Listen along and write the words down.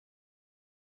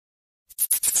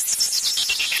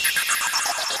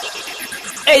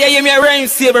Hey, you hear me a rhyme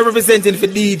saver representing for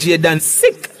DJDON.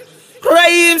 Sick.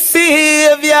 Rhyme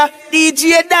savior,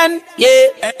 DJDON.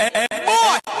 Yeah.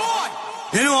 Boy.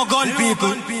 You know gun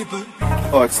people.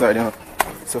 Oh, outside, you know.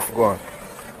 So for go on.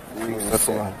 That's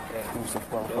on.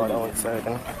 Outside,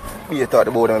 you know. We thought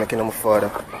the board on the my father.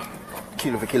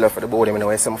 Killer for the board, I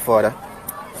know I say my father.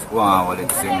 Wow, what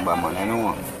it's saying, man, you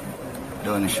know.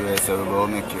 Don't show yourself, we go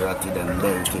make you ratty than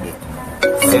belted it.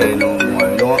 Say no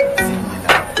more, you know.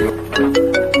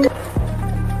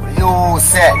 You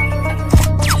said.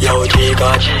 Yo,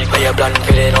 G-God, where you plan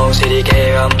for the now, city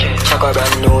K-Ram. Chuck a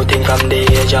brand new thing from the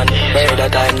agent. Where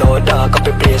that time, no dark up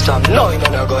the place, I'm knowing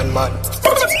on a gunman.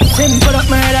 Simple up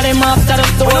murder, them after the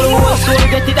soul. So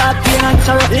get it out, pain and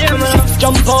sorrow.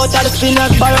 Jump out of the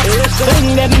spinner's barrel.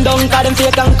 Bring them down, cause them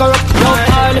fake and corrupt. No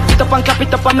fire, lift it up and clap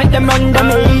it up and make them run them.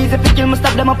 Easy if you kill me,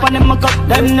 stop them up and them a cut.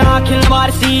 Them not kill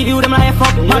nobody, see you, them life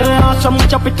up. Man, so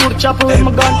much up it to the chopper with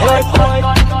my gun.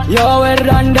 Yo, we're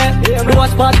done there. Blue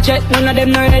spot check, none of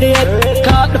them not ready yet.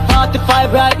 Caught the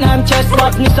 45 right now, I'm chest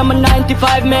spot. Me some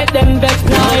 95, make them vex.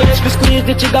 Now we squeeze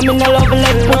the trigger, me no love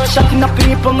leg. Put shot in the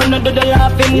people, me no do the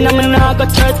laughing. I'm not go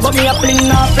church, but me a fling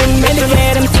nothing. Really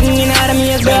hear them singing out of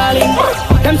me as darling.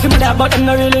 Them see me there, but them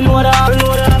no really know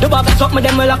that. The baba suck me,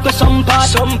 them will lock to some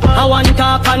part. I want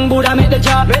talk and Buddha make the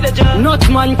job. Nuts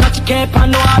man, catch a cape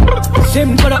and no heart.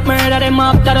 Simple up murder, them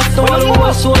after the soul.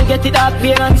 Whole soul get it out,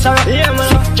 pain and sorrow.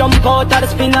 Six jump out of the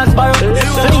spinner's barrel.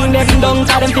 Bring them down,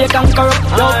 cause them fake and corrupt.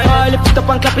 Yo, lift it up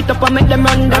and clap it up and make them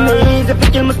run them. Easy if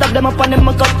you kill me, stop them up and them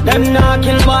a cut. Them not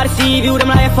kill nobody, see you, them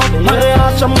life up.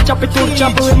 Man, so much chop it to the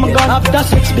chopper with my gun. After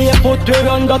 6 days, foot we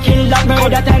run, go kill that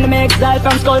murder. Time to make exile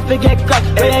from skull fi get cracked.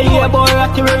 Where you hear boy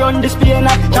ratty, we run this play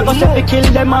now. Chaco say fi kill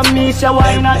them and me say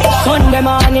why not. Sunday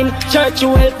morning, church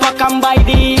you help pack and by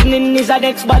the evening is a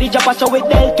next body jumper. So we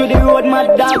dealt to the road,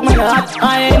 mad dog man hot.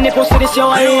 I ain't the pussy this yo,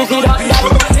 I easy that.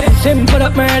 Simple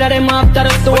up murder, them after the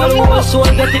soul. Whole soul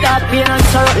get it out, pain and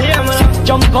sorrow. Six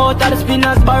jump out of the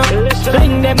spinner's barrel.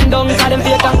 Bring them down, cause them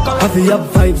fake and corrupt. I feel have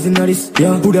vibes in this,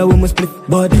 yeah. Buddha woman split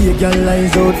body, a girl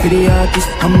lines out for the artist.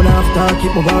 I'm gonna have to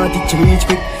keep my body to reach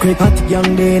quick. Hot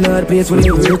young day in her place when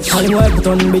you rich. All in white but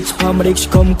on bitch, palm dick, she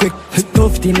come quick.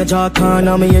 Tough in the jaw, can't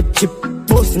have me a chip.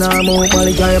 Post now, I'm out,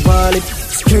 Molly, guy, a pallet.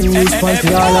 Skeng is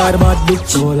fancy, all are the bad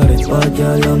bitch. All of it, bad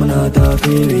girl, I'm not a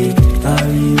fairy.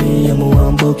 I'm a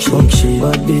one buck shit.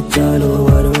 Bad bitch, all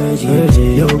over the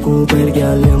virgin. Yo, Cooper,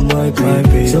 girl, I'm white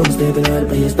cream. Some stepping out,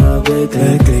 place, stop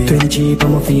quickly. 20 cheap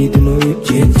on my feet, in my rip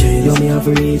jeans. Yo, me have a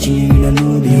rich, in a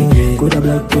newbie. Coulda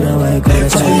black, coulda white, coulda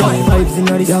shine. Vibes in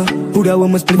this, yeah. Buddha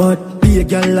woman split, but be a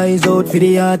girl lines out for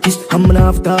the artist. I'm gonna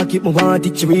have to keep my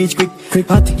vantage to reach quick.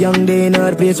 Hot young day in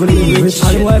her place, when you rich.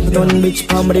 All in white, but on bitch,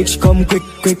 palm dick, she come quick.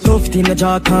 Tough in the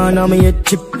jaw, can't have me a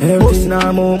chip. Post now,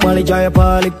 I'm out, Molly, guy, a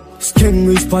pallet. Skeng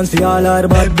response for all our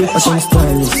bad bitch. Fashion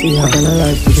stylish, yeah, I kinda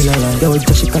like it, I like. Yo,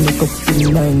 just she can make up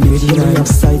in 9 days. You know, I'm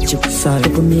side chick, side.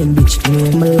 Up a main bitch,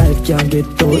 my life can't get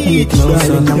out. Eat no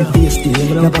island, I'm tasty.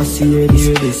 Never see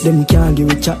this. Them can't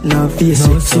give a chat, now face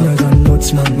it. Sinners and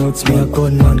nuts, man, me a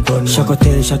gun. Shock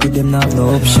hotel, shot with them, now have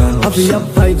no option. I feel have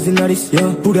vibes in this, yeah.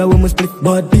 Buddha woman split,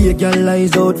 but be a girl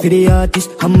lies out for the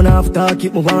artist. I'm gonna have to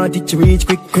keep my vantage to reach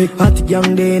quick. Hot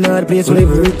young day in her place,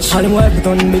 whatever rich. All in white, but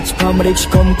on bitch, palm dick, she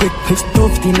come quick. It's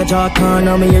tough in the jaw, can't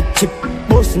have me a chip.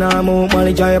 Boss now, I'm out,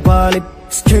 Molly, guy, a pallet.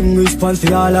 Skeng response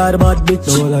for all our bad bitch.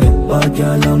 All of it, bad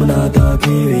girl, I'm not a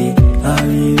kiwi.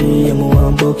 I'm a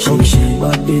one buck shit.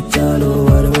 Bad bitch all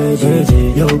over the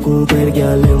virgin. Yo, Cooper,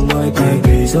 girl, I'm white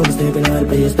cream. Some stepping out,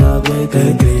 place, stop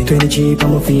quickly. 20 cheap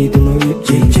on my feet, in my rip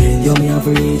jeans. Yo, me have a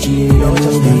rich, you know me.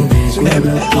 Coulda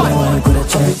black, coulda white, coulda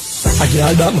check. I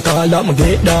girl that, me call that, me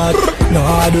get that. No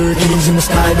harder things in the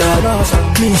style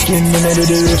that. Clean skin, me never do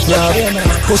the riff rap.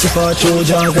 Pussy for two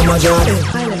jars, them a job.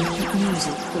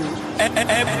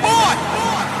 Hey, boy!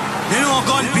 You know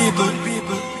gun people.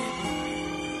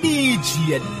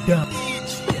 DJDON.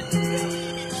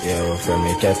 Yeah, from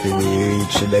me, Cafe, we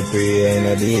reach the prayer and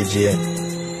a DJ.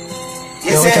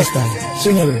 Yo, what's your style?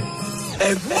 Swing everywhere.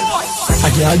 Hey, boy! I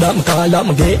girl that, me call that,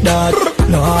 me get that.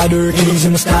 No harder things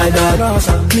in my style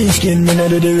that. Clean skin, me no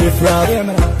do the riff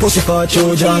rap. Pussy for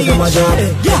two jars, them a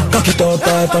job. Cock it up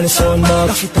tight on the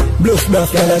soundbox. Bluff,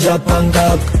 girl a drop and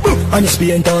cock. And the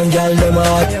Spain town girl, them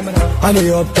hot. And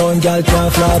the uptown girl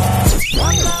can't flop.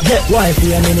 Get wife for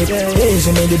a minute.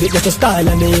 Easy me the bit, just a style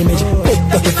and the image. Pick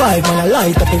up the 5 and I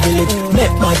light up the village.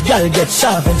 Make my girl get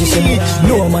sharp and she see me.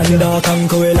 No man dark and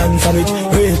cool and savage.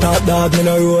 Real top dog, me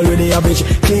no roll with the average.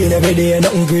 Clean every day,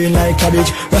 nothing green like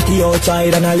cabbage. Ratty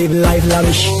outside and I live life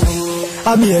lavish.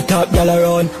 I be a top gal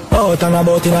around, out and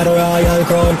about in a royal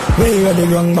crown. We are the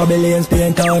young Babylons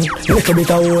paint on. Little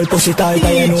bit of old pussy tight,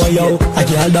 I know yo. I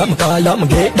call that, me call that, me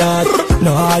get that.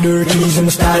 No harder keys in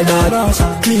my style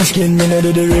that. Clean skin, me no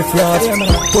do the riff rap.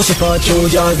 Pussy fat, show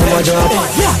jazz, no a drop.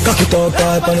 Cock it up,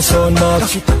 type on the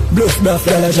soundbox. Bluff, bluff,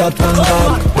 gal a drop on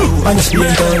top. And the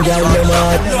spin turn, gal, them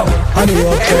hot. And the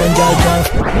rock turn, gal, drop.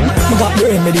 Me got the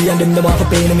remedy and them off a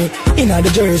pain to me. Inna the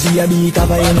jersey, I beat up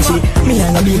a NC. Me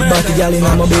and a big body gal in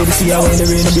my baby. See how when the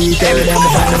rain beat, tell them the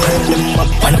final them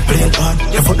up on a plane hard.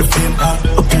 You for the flame hard.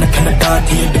 Up in the Canada,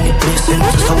 here, then you place in.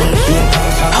 Just how when the flame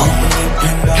hard. How many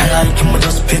I like him, I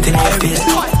just spit in your face.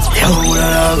 Yo,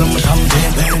 I'm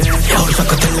something. Yo, so I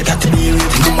could tell you got to be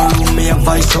with me. My room, me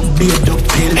advice up, be a dope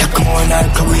pill. Come on, I'll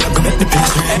come, we are gonna make the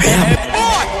place.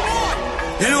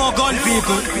 You know gun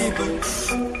people.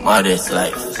 Modest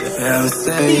life. I'm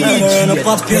saying, no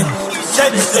popping.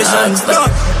 Set the station, stop.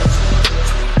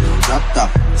 Drop top.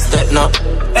 Step up.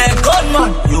 Hey,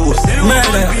 gunman. You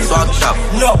murder. Swag shop.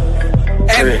 No.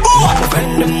 Hey, boy. When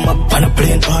them up on a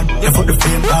plane hard. You for the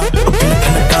flame hard. Up in the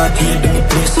Canada, here, then you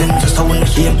place in. Just how when the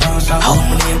game pass. How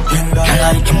many I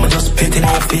like him, I just spit in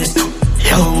your face.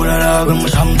 Yo, I'm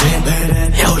something.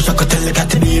 Yo, so I could tell you got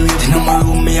to be with in my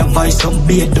room, me advice up,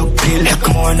 be a dope pill.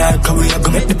 Come on, I'll come, we are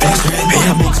gonna make the place. Me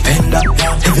a big spender,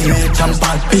 heavyweight jump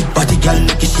on, big body girl,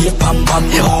 make you shape, pam pam.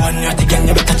 Yo, and you're the gang,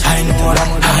 you better try no that.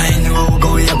 I know,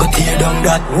 go, we are gonna tear down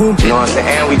that. You know what I'm saying?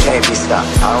 And we can't be stopped.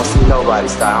 I don't see nobody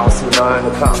stop. I don't see no one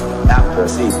to come after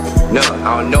us either.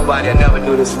 No, nobody will never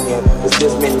do this again. There's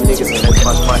this many niggas and this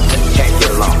much money. Can't get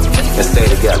along and stay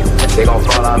together. They gon'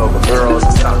 fall out over girls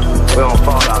and stuff. We don't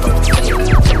fall out over.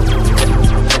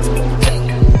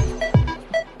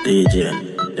 DJ,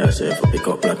 that's it for pick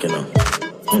up like you know.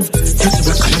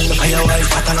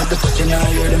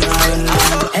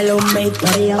 Hello mate,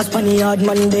 I was funny hard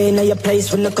Monday. Now your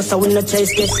place when the cause I win the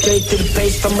chase. Get straight to the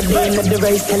face from a day of the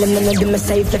race. Tell him none of them are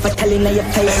safe. If I tell him now your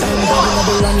face, I'm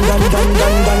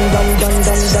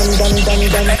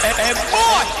done. Hey,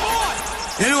 boy!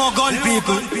 You know gun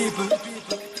people.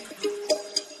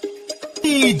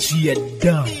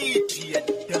 DJDON.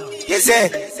 Yes, sir.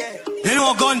 You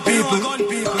know gun people.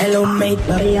 Hello mate,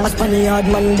 I was funny hard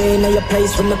Monday. Now your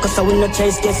place from the cause I win the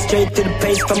chase. Get straight to the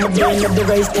pace from a day of the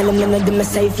race. Tell him none of them are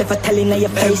safe. If I tell him now your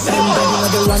face, I'm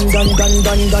done.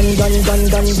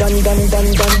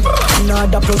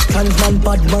 Another plus clans man,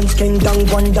 bad man, Skeng down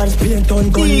one dance, paint on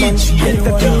gunman. If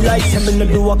I feel like seven to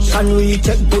do action, we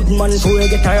check good man, so we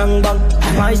get a wrong bang.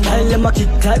 My style, them a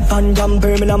kick like Van Damme,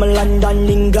 Birmingham, London,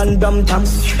 England, Brampton.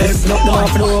 It's not them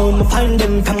off the road, I find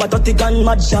them from a dirty gun,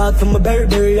 mad dog, from a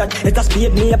Burberry yacht. Let us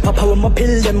speed me a papa when I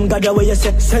pill them, got away a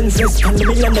set senseless, from the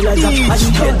 $1 million drop. I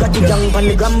still got the young from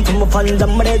the gram, from a fan,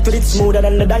 I'm ready to it smoother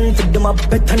than the dance, fit them up.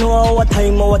 Better know our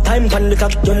time, from the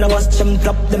clock. You know watch them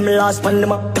drop them last, pan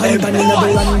them up. Time, pan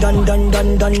another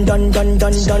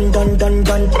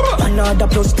done. Another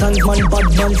plus clans man, bad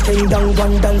man, Skeng down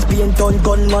one dance, paint on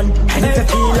gunman. And if I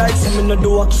feel like some no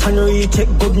do action, recheck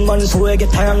good man, so I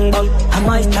get a wrong bang. And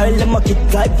my style, them a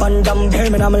kick like Van Damme,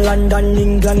 Birmingham, London,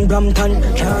 England, Brampton.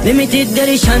 Limited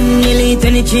edition, elite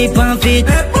and cheap and fit.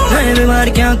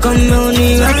 Everybody can come on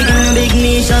me. I think I'm a big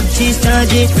niche of cheese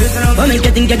chargy. But make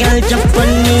you think a girl jump on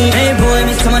me. Hey boy,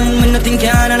 me someone when nothing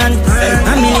can run.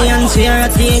 A million share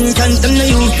at the instant. I'm not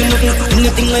used to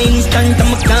nothing instant.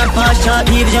 I'm a car pass shot,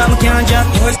 leave jam can't jump.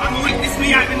 This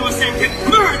me I've been no sentence.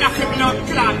 Murder criminal,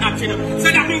 killer that you know. So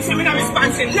that means I'm not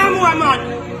responsible. No more man.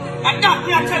 I got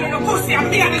me, I tell you no pussy, I'm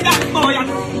being that boy.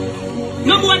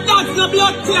 No more dogs, no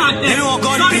blood clot. You know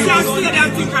gun people. Can't see them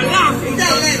think I'm laughing.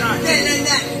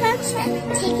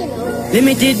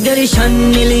 Limited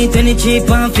edition, elite and cheap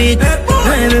and fit.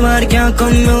 Everybody can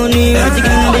come on me. I think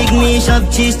I'm a big niche of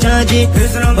cheese chargy.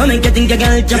 But make you think a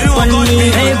girl jump on me.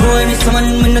 Hey boy, me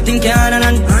someone when nothing can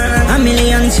run. A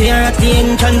million share at the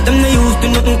entrance. I'm not used to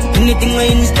nothing, anything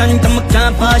instant. I'm a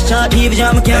car pass shot, leave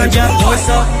jam can't jump.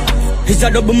 It's a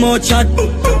double mode shot.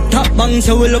 Top bang,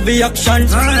 so we love the action.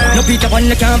 No Peter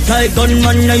Pan, I can't fly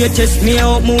gunman. Now you chase me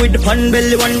out, move with the pan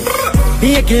belly one.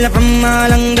 Be a killer from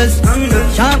all angles.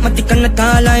 Sharp, matic and a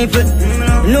tall life.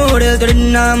 No real to the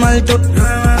normal too.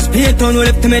 Speed on, we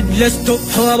left him headless too.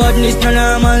 How about this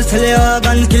normal? Sell your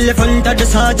guns, kill the front of the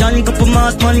sergeant. Couple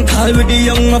mass man, call with the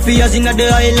young mafias in the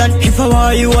island. If I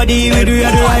were you, I'd be with you,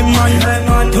 right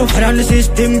man. Tougher on the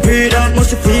system, paid out.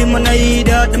 Must feel man, I eat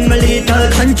out. I'm a lethal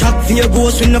contract for your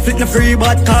ghost. We no flip no free,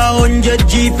 but car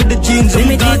 100G for the jeans.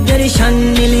 Limited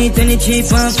edition, elite and cheap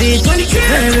and fit.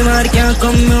 Everybody can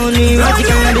come on me. I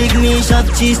think I'm a big niche of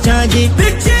cheese chargy.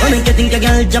 But make you think a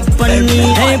girl jump on me.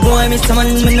 Hey boy, me someone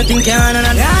when nothing can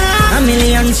run. A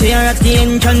million say at the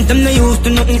entrance, them no used to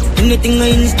nothing. Anything no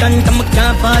instant, I'm a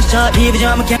can't pass shot, even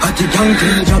jam, I can't. At the young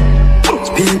kill job,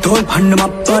 spin on pan them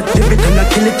up, but every time I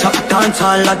kill it, chop, dance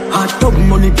all that. Hot dog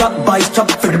money, drop by,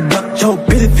 chop for the block. Joe,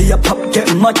 Bill via pop, get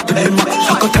mad to the max.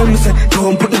 Shaka tell me, say,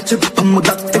 don't put the chip on my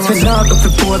gut. If it's not of the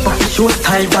boy, but the show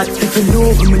style that. If you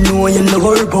know him, you know you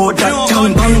know about that.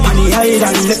 Jang bang, panny hide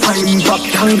and the time back.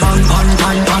 Jang bang, bang,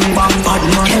 bang, bang, bang, bad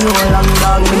man. Can't roll long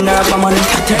dog, me never man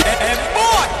catch it.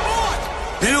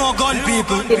 You know gun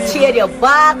people. To cheer your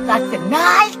back, that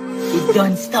tonight, you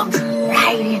done stop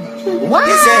riding. Why?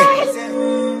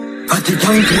 At the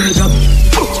young kill job,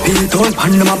 spin on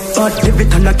pan them up, but every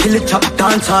time I kill it, chop,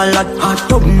 dance all that. Hot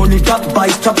dog money, drop by,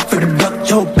 chop for the block.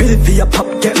 Joe, Bill via pop,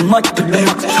 get mad to the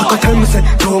max. Shaka tell me, say,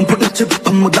 don't put the chip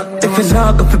on my gut. If it's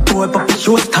not of the boy, but the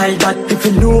show style that. If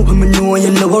you know him, you know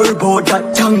you know about that.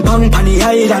 Jang bang, panny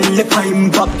hide and the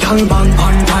time back. Jang bang,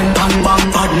 bang, bang, bang, bang,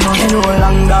 bad man. Can't roll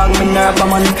long dog, me never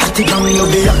man. At the young, no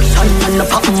be action, and the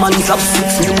pop man, slap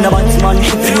 6 in the batsman.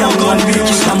 Hit the young one,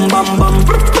 slam bam bam.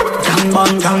 Jang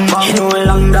bang, jang bang. You know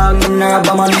long dog, me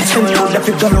never man. Send out the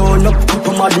figure roll up,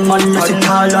 couple mad man. I sit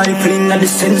tall life, in the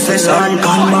senses, and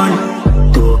gun man.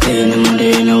 2K na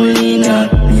muli na uli na.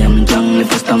 Miyam jang le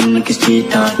first time make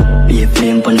street art. Be a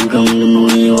flame panigang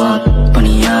lumuiwat.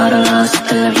 Paniyara la sa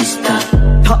talavista.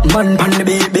 Top man pan the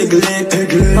big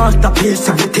leg. Masterpiece,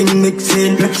 everything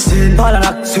mixing.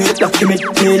 Balanak sweet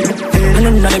documented.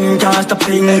 And none of them can't stop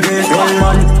playing grace. One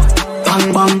man, bang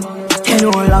bang. Can't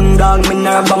roll long dog, me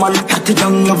never man. Got the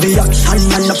young of the action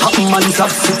and the pop man.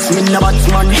 Slap 6 in the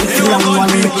batsman. Hit the young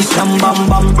one, make it slam bam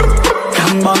bam.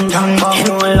 Jang bang, jang bang. You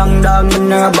know long dog, me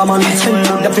never man. Send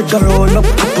out the figure roll up,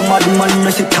 couple mad man. I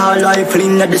sit tall life,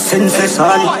 in the senses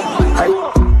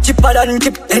on. Chipper than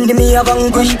chip, enemy a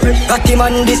vanquish. Got him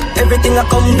on this, everything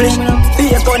accomplished.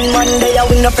 Be a gunman, they a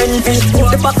win a friend fish.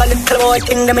 The back of the boy,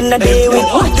 king them in the day with.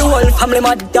 The whole family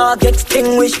mad dog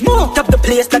extinguished. Top the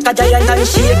place like a giant and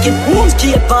shake it.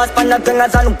 Straight past pan the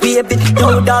gangers and wave it.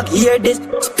 Yo dog, hear this.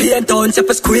 Spin down, step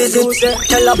a squeeze it.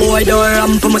 Tell a boy don't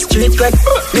ramp on my street quick.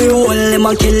 We hold them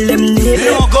and kill them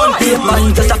naked. Be a man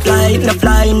just a fly in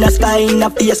the sky in the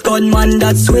face gunman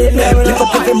that's sweet. Lift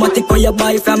up every matic for your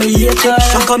buy from me here.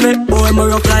 Come here, boy,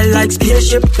 more fly like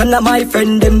spaceship. None of my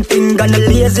friend, them thing gonna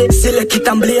lazy. Select it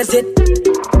and blaze it.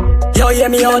 Yo, hear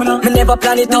me out, me never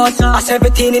plan it out. I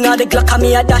 17 in all the Glock and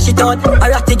me I dash it out. I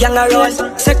rat the gang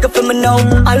around, second for me now.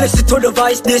 I listen to the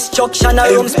voice, destruction I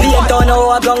room speed down. Now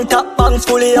I blank top bangs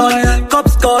fully on.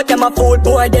 Cops caught them a fool,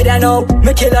 boy dead I know.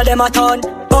 Me killer them a ton,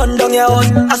 burn down your house.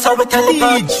 That's how we tell it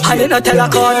on. I did not tell a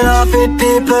corner of it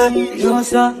people. No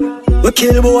sir. We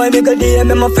kill boy, me go DM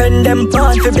and my friend them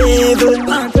born for be evil.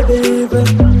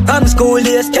 From school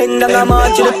days, Skeng down a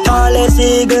march to the tallest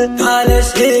eagle.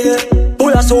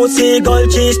 Pull a so seagull,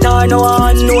 cheese star, no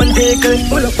unknown vehicle.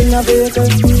 Pull up in a vehicle,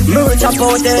 merch up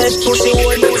out head, push the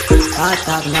whole. Hot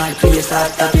top, not place, hot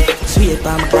top. Sweet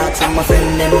palm clocks and my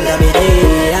friend them got it.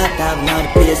 Hey, hot top, not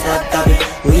place, hot top.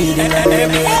 Weed in the room,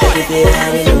 got it there,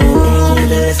 I know.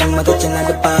 There's some touching at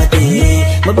the party.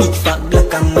 My big fat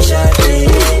black and my shorty.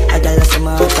 I got lots of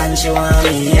my fans, she want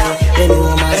me. They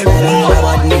know my style and my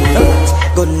bad needs.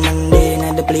 Good Monday,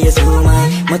 not the place for mine.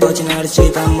 My touching on the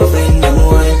street and my friend them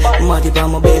wild. Marty pa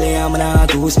my belly, I'm not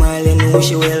too smiling. Know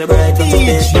she well bright from the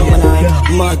best of my night.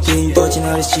 Martin touching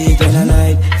on the street when I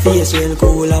night. Face well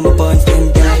cool, I'm a pants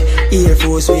them tight. Ear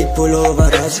full sweet, pull over,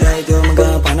 that's right. Yo, I'm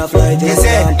gone on a flight, yo,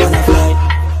 I'm gone on a flight.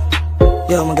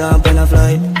 Yo, I'm gone on a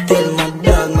flight. Tell my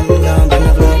dog, man, I'm gone on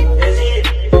a flight.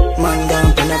 Man, gone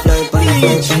on a flight, on a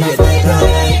flight, on a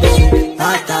flight.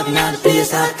 Hot top, not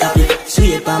place, hot top.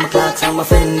 Sweet palm clocks and my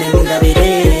friend them got it.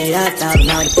 Hey, hot top,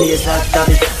 not place, hot top.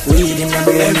 Weed in the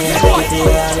brain,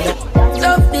 yeah,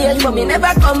 tough days, but me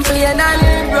never complain.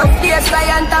 And rough days,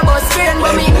 client a bus train.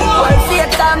 But me all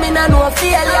faith, me no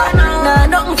failure. Nah,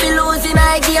 nothing for losing,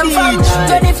 I game from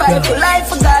 25 for life,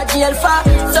 for God jail for.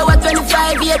 So at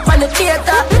 25, 8 for the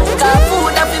theater. Cause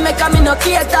food that we make, me no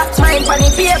cater. Mine for the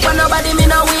paper, nobody me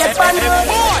no wait for.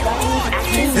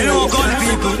 You know gun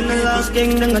people.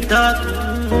 Skeng down attack.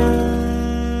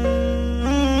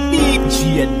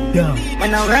 DJDON.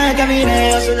 When I work every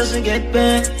day, so doesn't get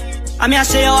paid. I mean I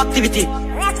say your activity.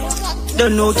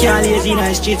 Don't know can't lazy in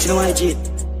the streets, no I cheat.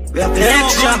 We have the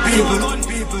extra people.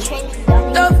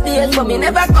 Tough days, but me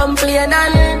never complain.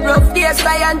 And rough days,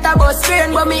 client a bus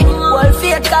train. But me all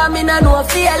faith, me no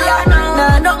failure.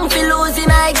 Nah, nothing for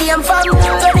losing, I game from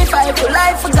 25 for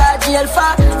life, for God jail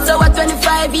for. So at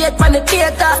 25, 8 for the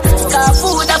theater. Cause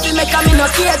food that we make, me no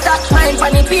cater. Mine for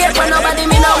the paper, nobody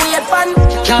me no wait hard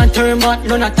pan. Can't turn back,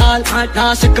 none at all.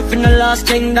 Nah, sick of in the last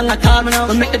thing, dang at all.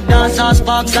 We make the dance all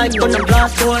sparks like on the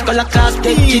blast door. Call a class,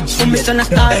 take kids for missing a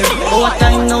star. Over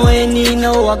time, no any,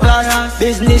 no a glass.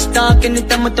 Business talk,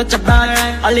 anytime I touch a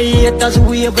brand. All the haters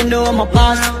wave when know I'm a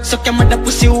boss. Suck your mother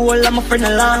pussy hole, I'm a friend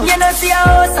along. You know see a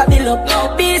house I build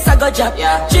up, piece I go drop.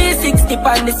 360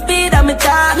 on the speed of me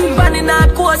car. Running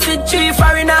out course with 3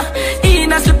 foreigner.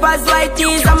 In a slippers, white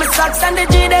tees, and my socks. And the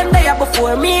G them there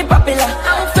before me popular.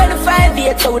 25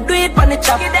 years, so we do it on the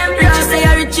chop. Riches say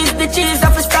I riches the cheese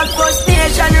off a stock first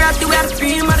station. Rocky we have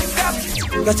cream of the crop.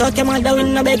 Got out your mother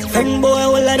with a big friend boy.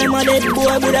 All of them a dead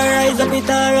boy, would I rise up with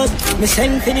a rust. Me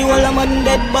send for the whole of man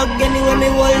dead bug. Anyway me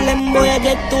hold them boy I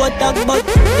get to attack. But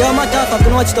yo matter if I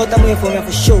can watch it out and wait for me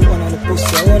for show. One on the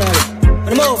pussy, I wanna look. On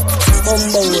the move,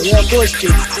 bumbo, you're a ghost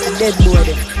kid. Dead boy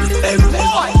there.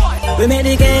 We make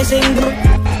the case sing bro.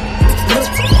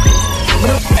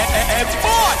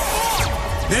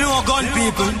 They know gun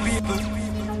people.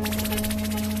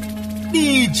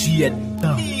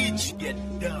 DJDON.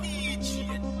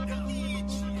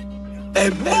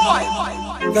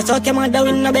 Got out your mother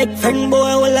with a big friend boy.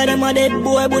 All of them a dead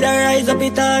boy, would I rise up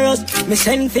with a rust. Me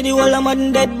send for the whole of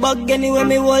man dead bug. Anyway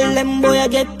me hold them boy I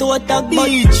get to attack. But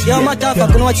yo matter if I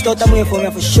can watch it out and wait for me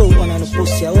for show. One on the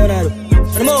pussy, I wanna look.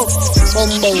 On the move,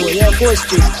 bumbo, you're a ghost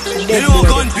kid. Dead boy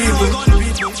gun people.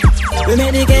 we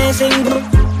make the case sing bro.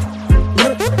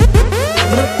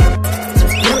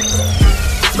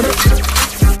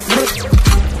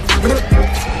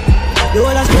 You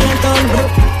wanna stay in town bro.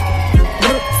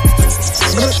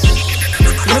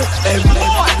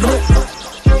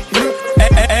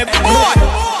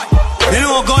 They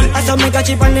know gun. I saw make a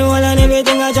chip on the wall and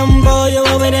everything I jump out. You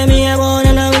over there me a bone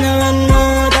and I wanna run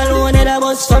out. Alone at a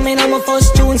bus for me now my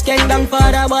first tune. Skeng down for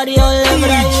the body all over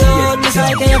the road. Me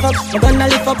say can you fuck, me gonna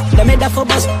lift up. They made that for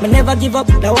bus, me never give up.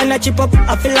 They wanna chip up,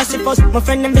 I feel like it first. My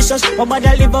friend them vicious, my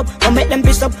body live up. I make them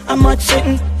piss up, I'm not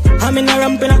sitting. I'm in a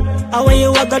ramping up, how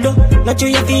you walk a do? Not you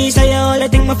your feet, say you all I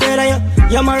think my fear of you.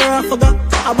 You're my rough forgot,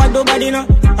 I bad do body now.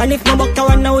 And if my buck I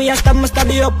wanna we a stab, me stab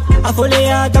you up. I fully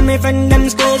out of me friend them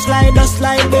stage fly, dust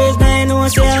like birds, now know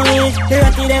say away. They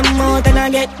ratty them out and I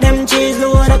get them cheese.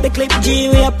 Load up the clip G,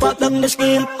 we a pop down the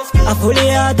screen. I fully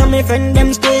out of me friend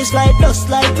them stage like dust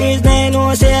like birds, now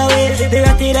know say away. They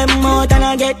ratty them out and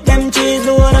I get them cheese.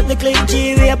 Load up the clip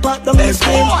G, we a pop down the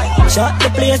screen. Shot the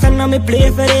place and now me play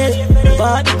for this.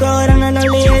 Part the crowd and I no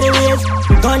lady ways.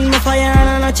 Gun the fire and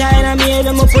I no China made.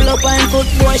 I'ma pull up and put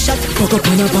boy shot. Fuck up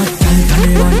on a bad time, tell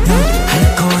me one time. I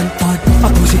can't part. A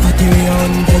pussy fatty way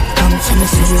on dead come. So me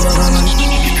see you a man.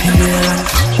 In the land.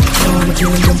 So I'm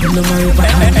killing them from the river.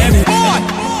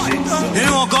 They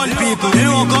know gun people. They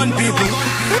know gun people.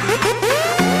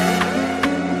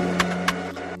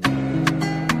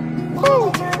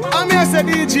 I'm here say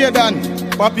DJDON.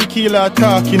 Papi Killer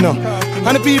talk, you know.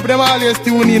 And the people them always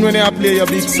tune in when they play your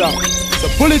big song. So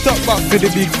pull it up back to the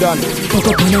big Don. Fuck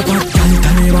up on a bad time,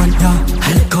 tell me one time. I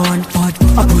can't part.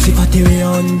 A pussy fatty way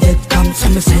on dead come. So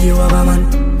me say you a man.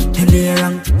 In the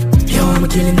wrong. Yo, I'm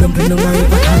killing them from the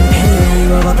river. Hey,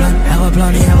 you have a plan, have a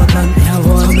plan, have a plan, have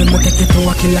one. Come and take it to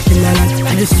a killer land.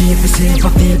 And you see if you say if I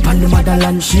feel pan the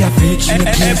motherland. She a fake, she a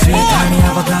kill fake. Tell me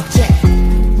have a clock.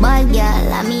 Bad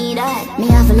girl, I mean that. Me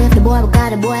have to leave the boy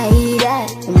because the boy eat that.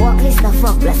 The walk list of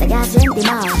fuck plus I got 20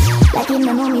 miles. Like him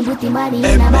the know me put him body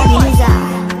in a body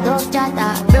lizard. Dog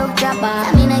chatter, broke chopper.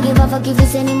 I mean I give a fuck if you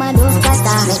send him my dog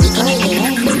scatter. Make it crazy,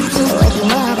 eh? So what you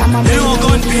want, I'm a baby.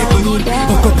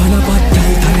 Fuck up on a bad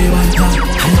time, tell me one time.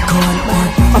 I can't part.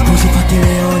 A pussy fatty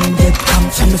way on dead come.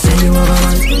 So me say you have a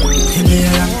man. In the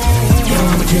wrong. Yo,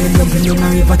 I'm killing them from the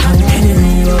river.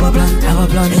 Anyway, you have a plan, have a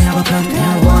plan, have a plan,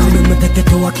 have one. Me take it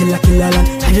to a killer land.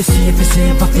 And you see if you say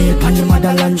if I feel pan the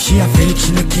motherland. She a fake,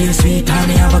 she no kill sweet, and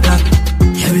me have a clock.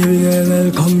 Yeah, baby girl,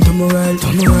 welcome to my world. I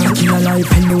kill a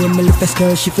life, and when me lift a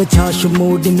skirt. She feel charge your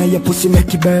mood, in your pussy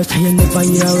make it burst. I ain't never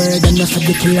hear a word, and that's how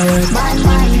the killer word. Bad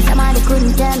man, somebody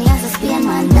couldn't tell me as a Spain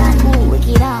man done. Who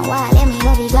wicked and wild, let me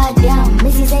love you goddamn.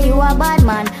 Missy say you a bad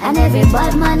man, and every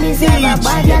bad man deserve a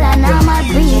bad girl, and I'm a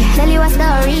breed. Tell you a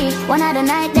story, one of the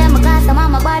night them because the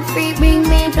mama bad freak. Bring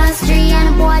me +3 and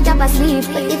the boy drop asleep.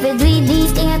 But if you do it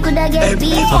these things, I coulda get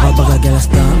beef. Papa bag a girl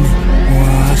stop me,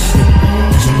 wash it.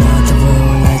 Cause you know to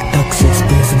roll like toxic,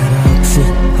 space in a roxy.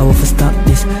 I will stop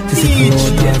this, to see the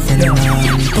road life in a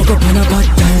man. Fuck up on a bad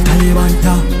girl, Taliban,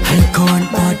 I can't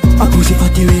bad. A pussy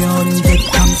fatty way on dead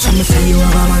come. So me say you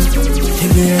have a man, in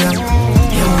the wrong.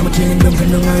 Yo, I'm killing them from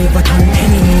the river.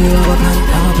 Anyway, you have a plan,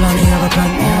 have a plan, have a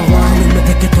plan, have one. Me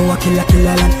take it to a killer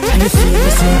land. And you see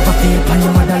if I feel pan the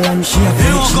motherland. She a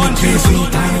fake, she a kill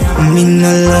sweet. I'm in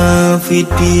a love with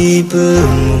people,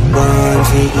 I'm born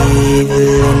for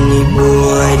evil. And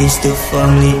this to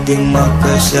family, them a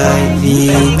crash like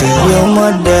vehicle. Yo, my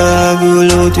dog,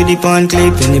 roll out with the pan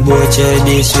clip. When the boy try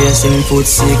this, we are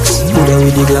 7'6". Buddha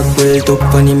with the Glock belt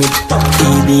up on him.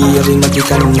 TB, every matic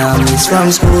and namis.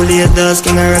 From school, later,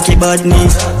 Skeng a rocky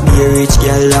badness. Be a rich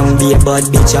girl and be a bad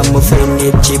bitch. I'm a friend,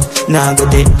 head chip. Nah, go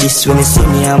take this when you see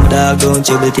me, I'm a dog, don't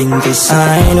you be think this.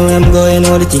 I know I'm going,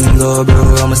 know the thing go,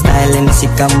 bro. I'm a style and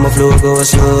sick, I'm a flow go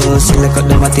slow. Select out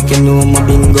the matic and know my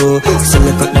bingo.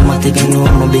 Select out the matic and know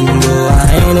my bingo.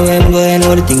 I know I'm going,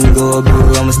 know the thing go,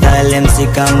 bro. I'm a style and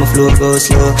sick, I'm a flow go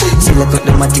slow. Select out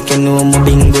the matic and know my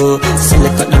bingo.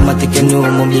 Select out the matic and know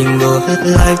my bingo.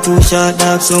 Life too short,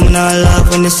 dog, so I'm not laugh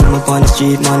when they see me on the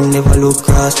street, man, never look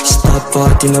cross. Stop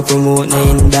party, no promote, no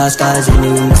in das, cause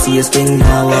anyway, see a Skeng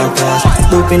now walk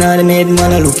past. Looking at the maid,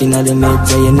 man, I'm looking at the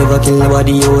meds. I never kill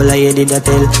nobody, all I did I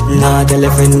tell. Nah, tell a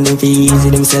friend them to easy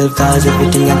themselves, cause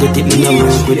everything I get it, me I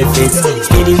work with the fits.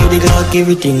 Steady with the Glock,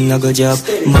 everything I go job.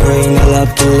 My brain I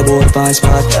love, kill the boat pan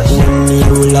spot. When me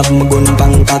roll up, my gun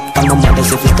pan cock. And my mother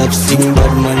say, stop sing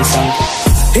bad man song.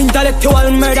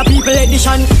 Intellectual murder people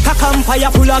edition. Cock and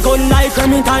fire full of gun like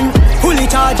Remington. Fully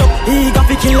charge up, he got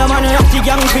to kill a man. Rock the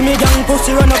gang for me gang,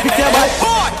 pussy run up if you're bad.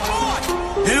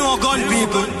 You know gun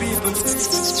people.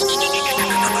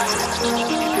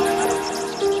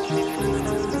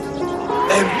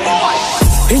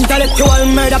 Intellectual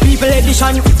murder people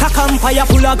edition. Cock and fire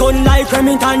full of gun like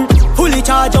Remington. Fully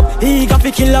charge up, he got to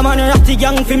kill a man. Rock the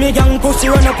gang for me gang, pussy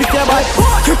run up if you're bad.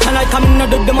 Kryptonite coming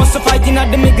out of the muscle fighting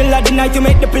at the middle of the night to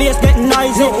make the place get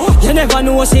noisy. You never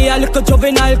know, say a little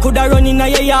juvenile coulda run in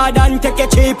your yard and take a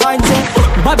cheap and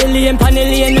Babylon,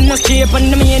 Panellian in the street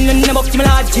and the main and the book to my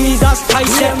Lord Jesus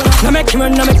Christ. No make him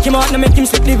run, no make him out, no make him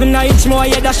sleep living night. More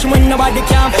yeah, dash when nobody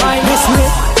can find this me.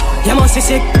 You must be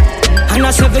sick. And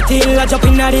I 17, I jump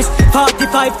in at this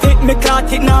 45 feet, me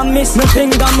caught it, now miss. Me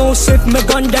finger move swift, me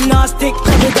gun them now stick.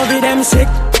 Me go with them sick,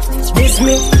 this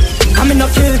me. I me no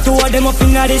kill two of them up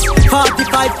in at this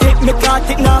 45 feet, me caught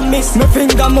it, now miss. Me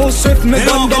finger move swift, me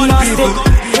gun them now stick.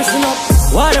 Listen up,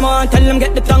 what them on, tell them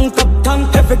get the tank up.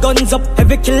 Every guns up,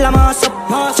 every killer mass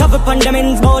up. Shove up on them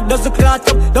ends, bout does the clot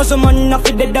up. Does a man not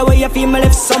fit dead the way you feel me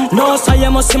left some. No, so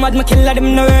you must see mad, me killer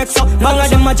them no works up. Bang of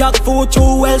them a jack food, too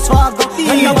well swag up.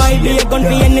 And now I be a gun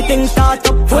for anything start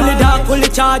up. Fully dark, fully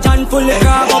charge and fully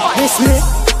grab up. This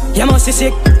me, you must be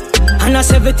sick. And I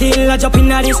 17, I jump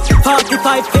in at this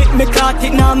 45 feet, me caught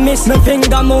it, now miss. Me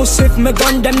finger move swift, me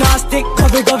gun them now stick.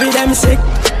 Covey them sick,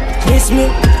 this me.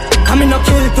 I me no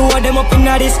kill two of them up in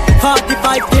this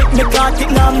 45 feet, me caught it,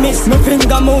 now miss. Me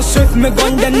finger move swift, me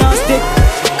gun them now stick.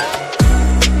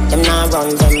 Them now run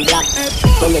them black.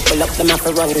 When me pull up, them have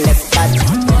to run left back.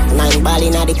 9 ball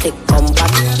in the click, come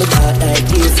back. Me got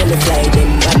like you, so me fly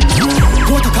them back.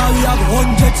 Protocol, we have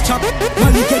 100 chop.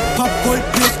 Money get pop, gold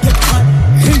place get hot.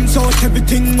 Hints out,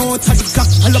 everything out, and it's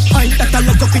got all a pint that I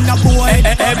look up in a boy.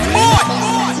 Hey,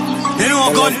 boy! You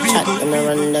know gun people. Them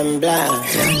run them black.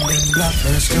 Run them black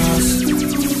first class.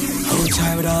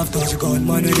 Outside with half those gun,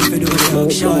 man, ready for do the long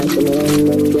shot.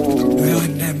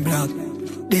 Run them black.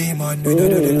 Demon, we don't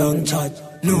do the long chat.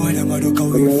 No one them a look how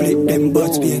we flip them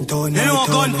butts being torn. You know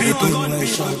gun people.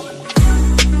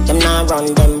 Them now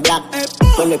run them black.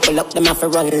 When we pull up, them have to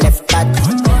run left back.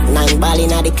 9 ball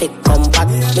in the click, come back.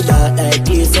 Me got like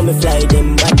you, so me fly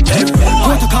them back.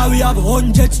 Protocol, we have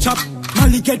 100 chop.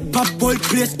 Molly get pop, gold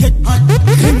place get hot.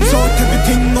 Hints out,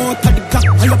 everything out of the clock.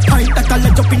 All a pint that all a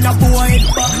jump in a boy.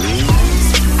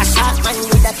 A shot man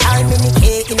with a time in the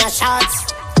cake in a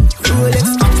shots. Rolex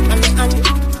watch on the hand.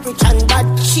 Rich and bad.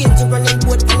 Change the running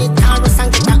boat on the Taurus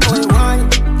and get that all one.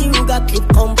 The Ruger clip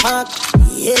compact.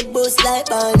 Head boost like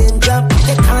ball and drop.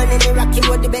 The can in the Rocky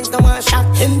Road, the Benz no one shot.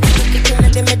 Him to the kick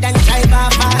in the mid and drive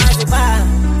off as a bar.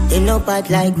 They no bad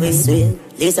like we swear.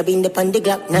 Laser beam upon the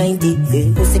Glock 90.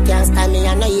 Yeah. Pussy can't stand me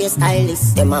and no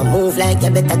hairstylist. Them a move like you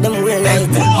better them wear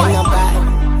 90.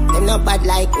 They no bad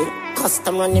like we.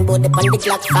 Custom running bout upon the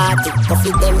Glock 40.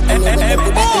 Coffee them anyway they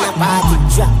put that in a party.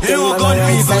 Drop them on the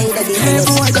right side of the hey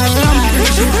boy, that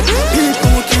rampage.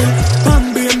 People kill.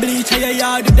 Bambi and bleach. Hey,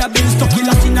 yard with that bill stuck in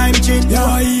Latin I'm chin.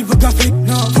 Yeah, evil graphic.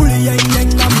 Fully yang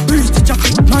and breeze the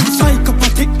traffic. Man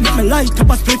psychopathic. Make me light up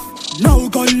a split. Now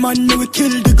gunman, me we kill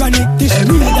the granite. This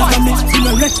me that a mix, we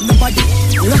no let nobody.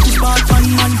 Rock is part one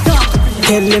man dark.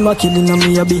 Tell them a killing on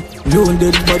me a be low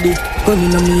dead body.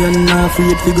 Gunning on me and not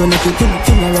afraid we gonna kill him.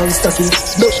 Funeral stocking,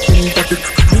 duck in pocket.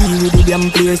 with the damn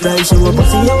place like show up.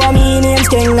 See how I mean name's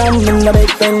Skeng, I'm in the big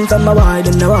pen from my wide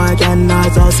and the war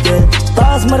cannot so scale.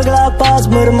 Pass my Glock, pass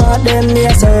my mat, then me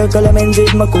a circle, I'm in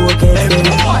with my coke head.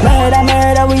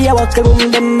 Murder, we a walk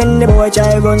around them and the boy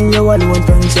try run you alone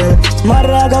pencil.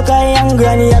 Maraga kay ang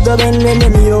granny, I go bend when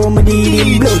me oh my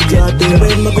deed blood clot.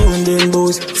 When my gun then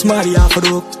boss, smarty off a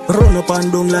rope, run up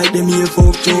and down like them here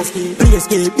folk choke. Play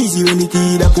escape easy when the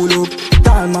tea da pull up.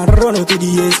 Tall man run out to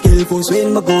the skill force.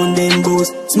 When my gun then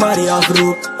boss, smarty off a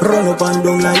rope, run up and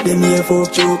down like them here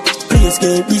folk choke. Play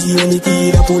escape easy when the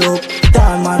tea da pull up.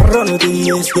 Tall man run out to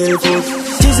the skill force.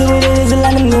 Chisel with the diesel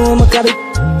and them know my cabin.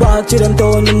 Walk to them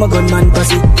town with my gunman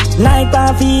pussy. Night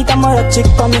on feet, I'm a chick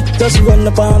for me. Just run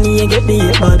up on me and get the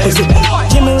hit ball pussy.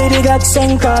 Jimmy with the got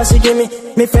same cars, he give me.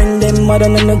 Me friend them mother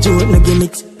and no joke, no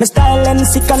gimmicks. My style them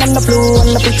sick and I'm the flow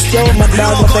and the fix. Yo, my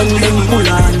dog, my friend them pull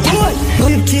on.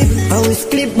 Good tip, I will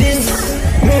clip this.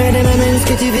 Murder my men's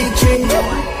get you victory.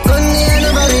 Gun me and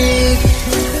nobody.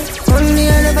 Gun me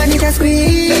and nobody can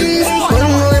squeeze. Gun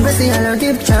me and pussy and I'll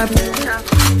keep chop.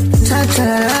 Chop,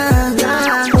 chop,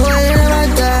 chop.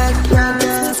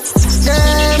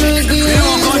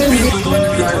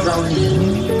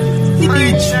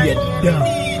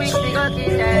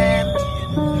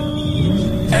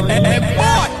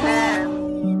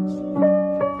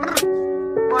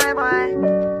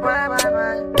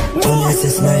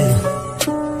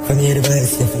 From here to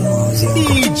best if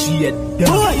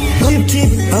Good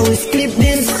tip, I will clip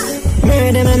this.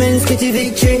 Murder my men's get you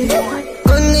victory.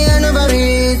 Gun me and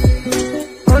nobody.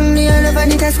 Gun me and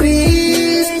nobody can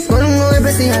squeeze. Gun me and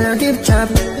pussy and I'll keep chop.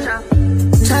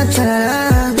 Chop,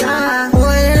 chop, chop.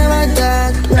 Boy, you know about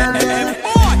that.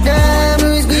 Damn,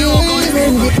 who's good?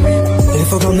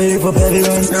 If I come live up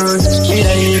everyone me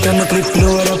that you come a clip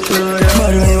load up.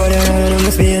 But when you are there, I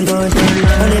must be in touch.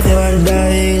 And if you want to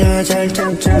die, you know, child.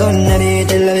 Gonna be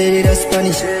tell a lady to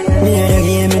Spanish. Me and the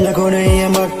game in the corner,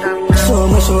 I'm back. So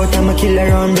much short, I'm a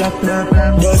killer on black.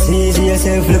 Just easy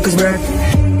yourself, look as black.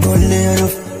 Gun there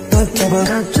enough, top chopper.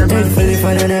 Thankfully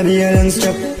for the be a long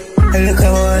strap. Look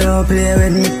how I don't play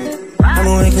with me. I'm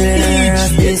only killing her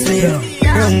ass this way.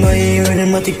 Run by you with a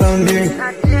matic pound beer.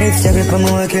 Extra grip, I'm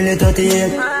gonna kill it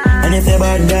 38. And if you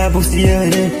bad that pussy, you're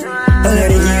dead.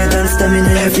 Already get and stamina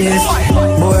in your face.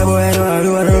 Boy, I know I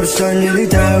do a rough shot. You look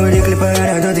down with the clipper and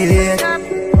I don't delay.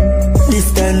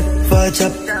 Distant, fall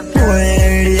chop. Boy,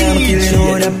 already I'm killing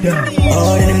all them.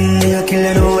 All them, you're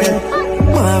killing all them.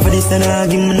 Man, for this and I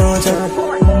give me no chop.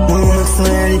 Move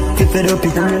smile, keep it up.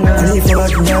 And if you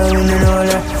back down and all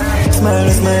that, smile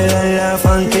and laugh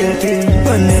and kill.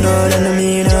 When they know that I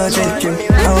mean I'll check you.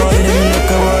 I want them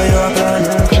look at what you're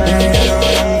planning.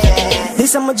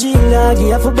 This I'm a dream dog,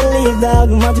 you have to believe dog.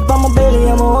 My tip on my belly,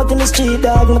 I'm out in the street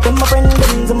dog. I tell my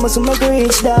friends, I'm a make a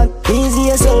rich dog. Easy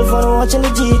yourself, I'm watching the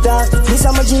G-Talk. This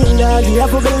I'm a dream dog, you have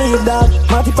to believe dog.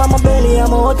 My tip on my belly,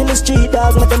 I'm out in the street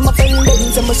dog. I tell my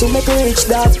friends, I'm a make a rich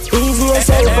dog. Easy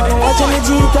yourself, I'm watching the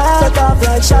G-Talk. Set off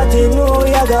like shotty, know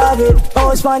we got it.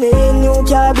 House funny, new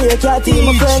car be a catty.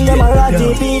 My friend, them a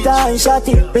ratty, Peter and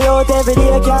shotty. We out every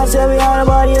day, can't say we are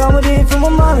nobody. I'm a do it for my